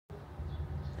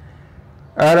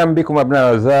اهلا بكم ابناء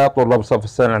الاعزاء طلاب صف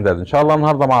الثاني الاعدادي. ان شاء الله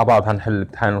النهارده مع بعض هنحل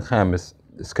الامتحان الخامس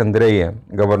اسكندريه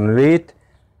جبرنريت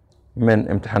من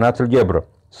امتحانات الجبر.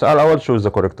 السؤال الاول choose the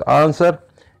correct answer.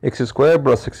 x square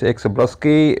plus 6x plus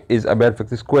k is a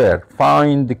perfect square.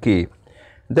 find k.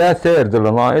 ده third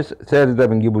اللي ناقص. third ده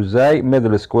بنجيبه ازاي؟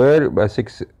 middle square يبقى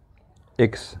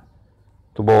 6x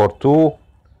to power 2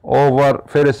 over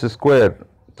first square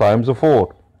times 4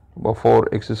 يبقى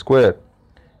 4x square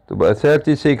تبقى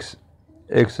 36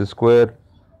 x square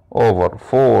over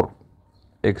 4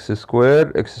 x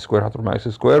square هتروح مع x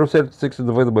square و 36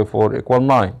 divided by 4 equal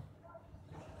 9.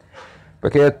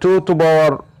 فكده 2 to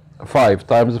power 5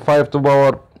 times 5 to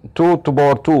power 2 to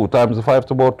power 2 times 5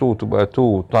 to power 2 تبقى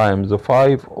 2 times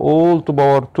 5 all to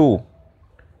power 2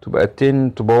 تبقى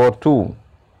 10 to power 2.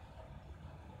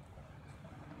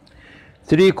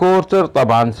 3 quarter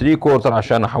طبعا 3 quarter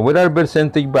عشان احولها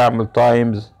لبرسنتج بعمل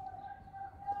times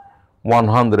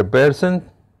 100%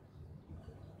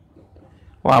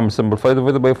 واعمل simplify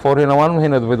divided by 4 هنا 1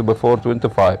 وهنا divided by 4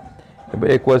 25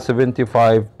 يبقى equal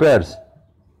 75%.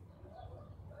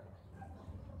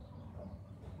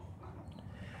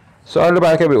 السؤال اللي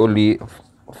بعد كده بيقول لي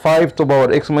 5 to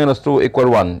power x minus 2 equal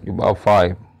 1 يبقى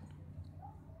 5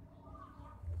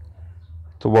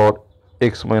 to power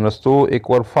x minus 2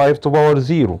 equal 5 to power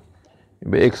 0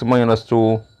 يبقى x minus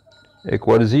 2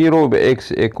 equal 0 يبقى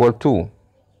x equal 2.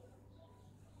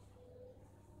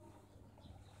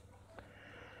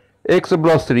 x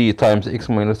plus 3 times x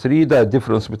minus 3 ده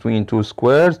difference between two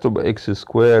squares تبقى x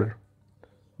square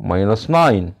minus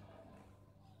 9.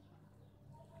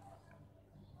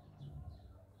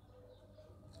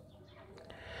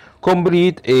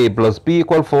 complete a plus b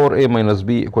equal 4 a minus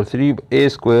b equal 3 a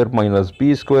square minus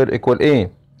b square equal a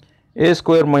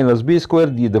square minus b square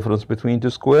دي difference between two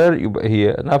square يبقى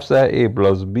هي نفسها a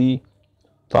plus b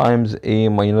times a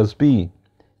minus b.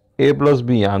 a plus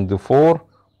b عندي 4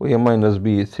 و a minus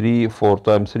b 3 4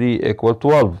 times 3 equal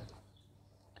 12.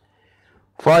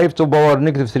 5 to power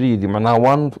negative 3 دي معناها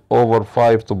 1 over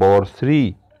 5 to power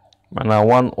 3 معناها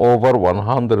 1 over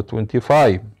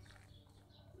 125.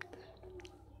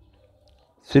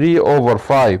 3 over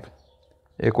 5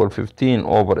 equal 15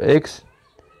 over x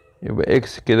يبقى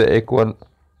x كده equal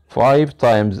 5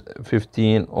 times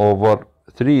 15 over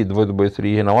 3 divided by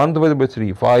 3 هنا 1 divided by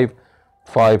 3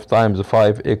 5 times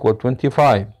 5 equal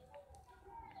 25.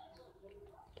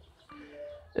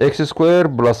 x square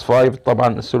plus 5 طبعا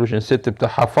السولوشن ست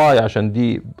بتاعها 5 عشان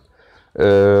دي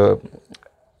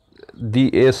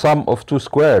a sum of two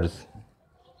squares.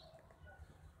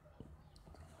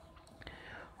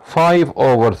 5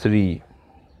 over 3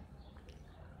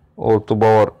 all to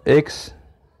power x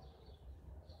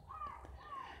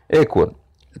equal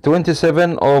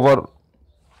 27 over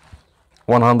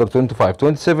 125.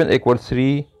 27 equal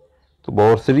 3 to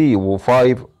power 3 و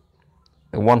 5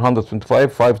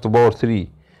 125 5 to power 3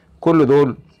 كل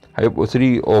دول هيبقوا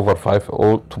 3 over 5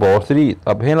 all to power 3.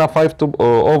 طب هنا 5 to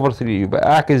over 3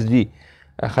 يبقى اعكس دي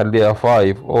اخليها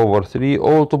 5 over 3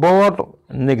 all to power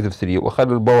negative 3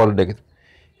 واخلي الباور نيجاتيف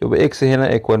يبقى x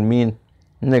هنا equal مين؟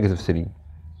 negative 3.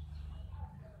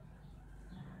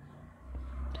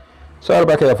 السؤال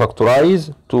بقى كده factorize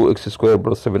 2x square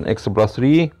plus 7x plus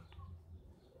 3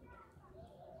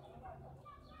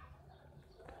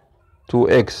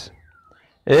 2x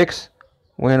x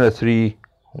وهنا 3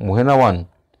 وهنا 1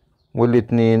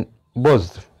 والاتنين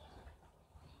بوزيتيف.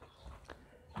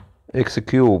 x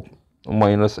cube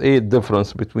minus 8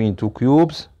 difference between two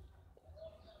cubes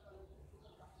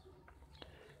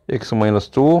x minus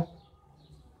 2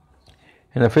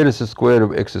 هنا first square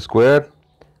يبقى x square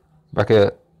بعد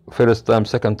كده first times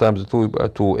second times 2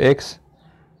 يبقى 2x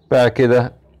بعد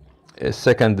كده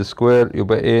second square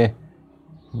يبقى ايه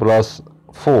plus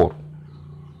 4.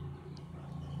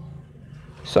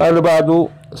 السؤال اللي بعده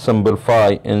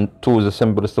simplify into the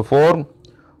simplest form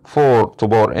 4 to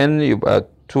power n يبقى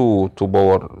 2 to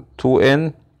power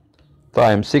 2n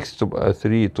times 6 تبقى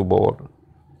 3 to power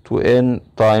 2n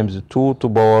times 2 to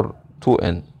power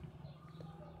 2n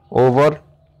over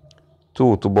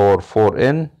 2 to power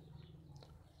 4n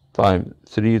times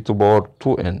 3 to power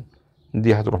 2n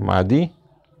دي هتروح مع دي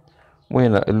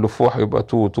وهنا اللي فوق يبقى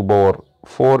 2 to power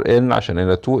 4n عشان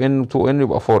هنا 2n 2n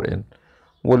يبقى 4n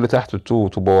واللي تحت 2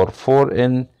 to power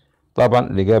 4n طبعا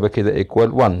الإجابة كده equal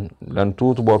 1 لأن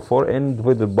 2 to power 4n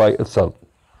divided by itself.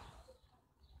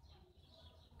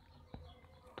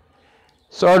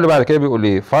 السؤال اللي بعد كده بيقول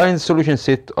لي find solution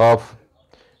set of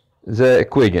the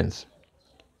equations.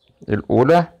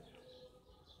 الأولى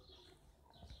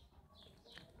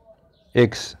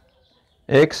x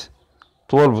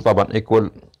 12 طبعا equal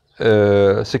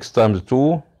 6 times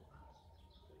 2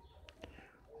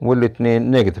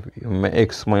 والاتنين نيجاتيف، اما x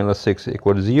minus 6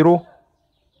 equal 0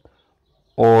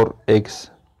 or x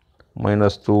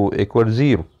minus 2 equal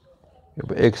 0.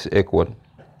 يبقى x equal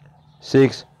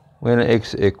 6 وهنا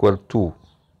x equal 2.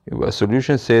 يبقى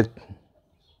solution set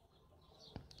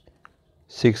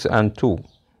 6 and 2.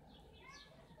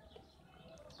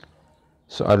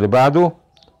 السؤال اللي بعده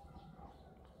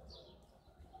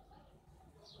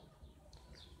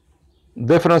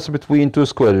difference between two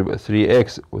squares، يبقى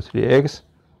 3x و 3x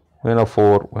وهنا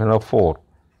 4 وهنا 4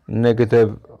 negative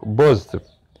positive.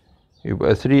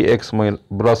 يبقى 3x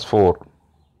plus 4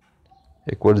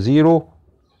 equal 0.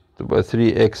 تبقى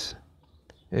 3x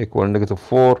equal negative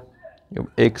 4.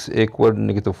 يبقى x equal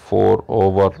negative 4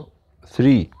 over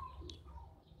 3.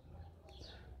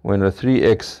 وهنا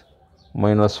 3x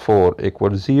minus 4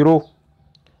 equal 0.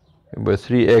 يبقى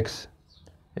 3x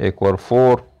equal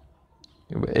 4.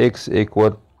 يبقى x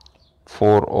equal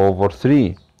 4 over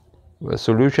 3. يبقى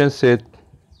solution set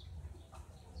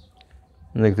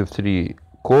negative 3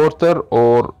 quarter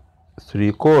or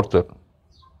 3 quarter.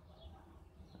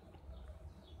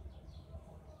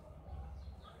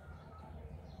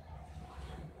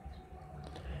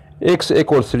 x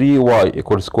equal 3, y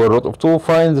equal square root of 2.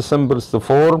 Find the simplest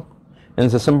form. In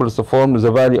the simplest form,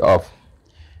 the value of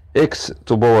x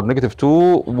to power negative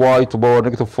 2, y to power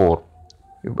negative 4.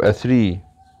 يبقى 3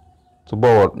 to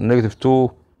power negative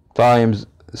 2 times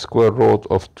square root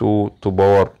of 2 to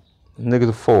power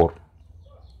negative 4.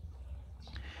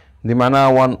 دي معناها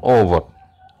 1 over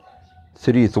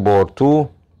 3 to power 2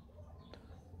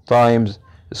 times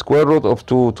square root of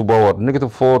 2 to power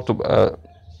negative 4 تبقى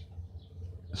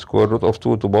square root of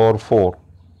 2 to power 4.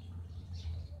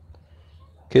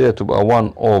 كده تبقى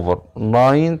 1 over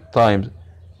 9 times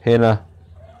هنا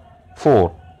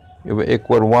 4 يبقى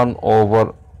equal 1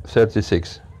 over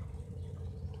 36.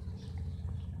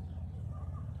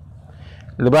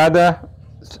 اللي بعدها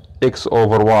x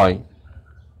over y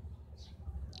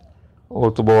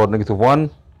all to power negative 1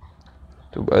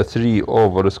 تبقى 3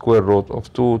 over square root of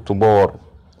 2 to power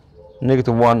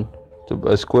negative 1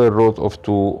 تبقى square root of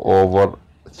 2 over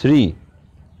 3.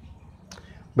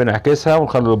 بنعكسها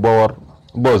ونخلي الباور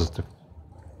بوزيتيف.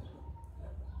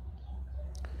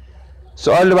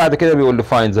 السؤال اللي بعد كده بيقول لي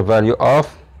find the value of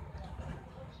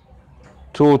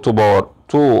 2 to power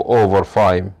 2 over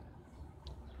 5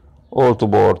 all to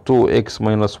power 2x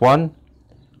minus 1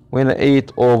 وهنا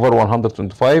 8 over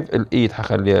 125. ال 8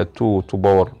 هخليها 2 to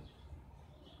power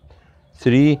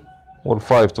 3 وال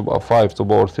 5 تبقى 5 to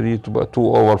power 3 تبقى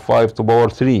 2 over 5 to power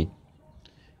 3.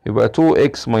 يبقى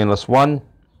 2x minus 1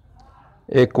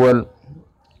 equal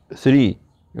 3.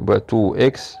 يبقى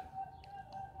 2x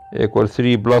equal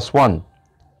 3 plus 1.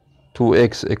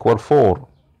 2x equal 4.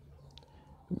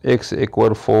 x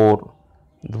equal 4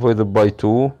 divided by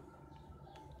 2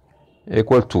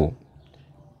 equal 2.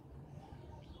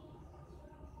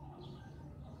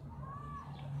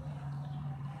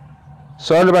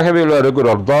 السؤال اللي بعد كده بيقول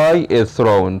regular die is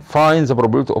thrown. Find the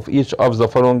probability of each of the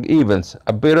following events.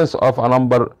 Appearance of a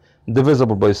number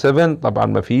divisible by 7. طبعا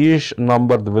ما فيش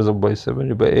number divisible by 7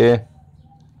 يبقى ايه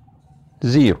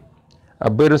 0.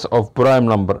 Appearance of prime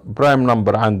number. prime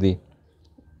number عندي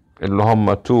اللي هم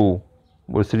 2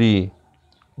 و 3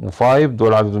 و 5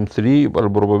 دول عددهم 3 يبقى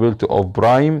ال probability of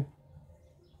prime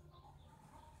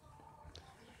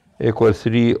equal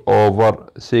 3 over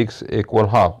 6 equal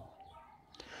half.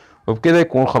 وبكده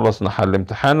يكون خلصنا حل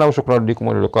امتحاننا، وشكرا لكم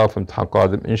والى اللقاء في امتحان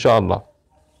قادم ان شاء الله.